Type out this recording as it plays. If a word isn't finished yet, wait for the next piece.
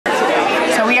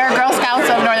We are Girl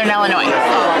Scouts of Northern Illinois.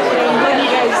 What do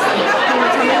you guys, can you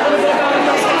tell me a little bit about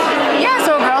Girl Scouts? Yeah,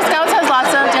 so Girl Scouts has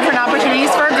lots of different opportunities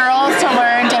for girls to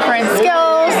learn different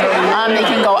skills. They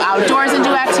can go outdoors and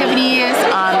do activities,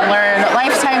 learn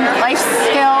life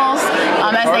skills.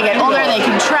 As they get older, they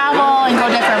can travel and go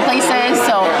different places.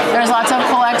 So there's lots of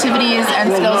cool activities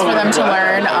and skills for them to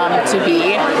learn to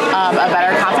be a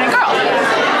better, confident girl.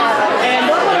 And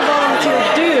what would a volunteer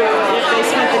do if they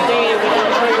spent the day with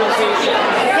an organization?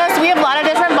 Yes, we have a lot of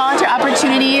different volunteer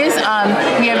opportunities.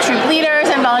 We have troop leaders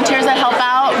and volunteers that help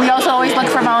out. We also always look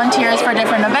for volunteers for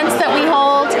different events that we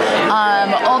hold.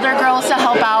 Older girls to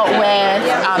help out with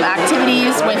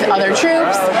activities with other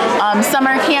troops.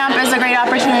 Summer camp is a great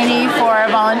opportunity for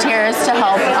volunteers to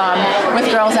help with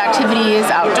girls' activities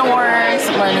outdoors,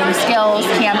 learning skills,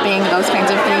 camping, those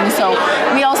kinds of things. So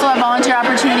we also have volunteer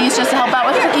opportunities just to help out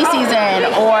with cookie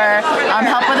season or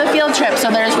help with a field trip.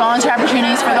 So there's volunteer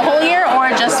opportunities for the whole year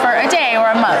or just for a day or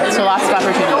a month. So lots of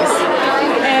opportunities.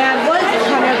 And what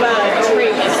kind of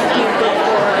traits do you look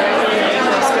for in a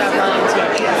Girl Scout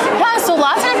volunteer? Yeah, so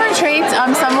lots of different traits.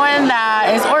 Someone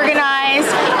that is organized,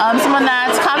 someone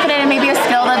that's confident in maybe a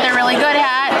skill that they're really good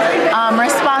at,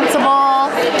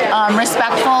 responsible,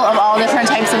 respectful of all different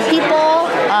types of people,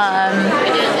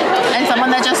 and someone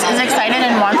that just is excited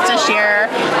and wants to share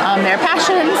their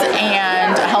passions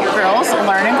and help girls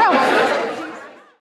learn and grow.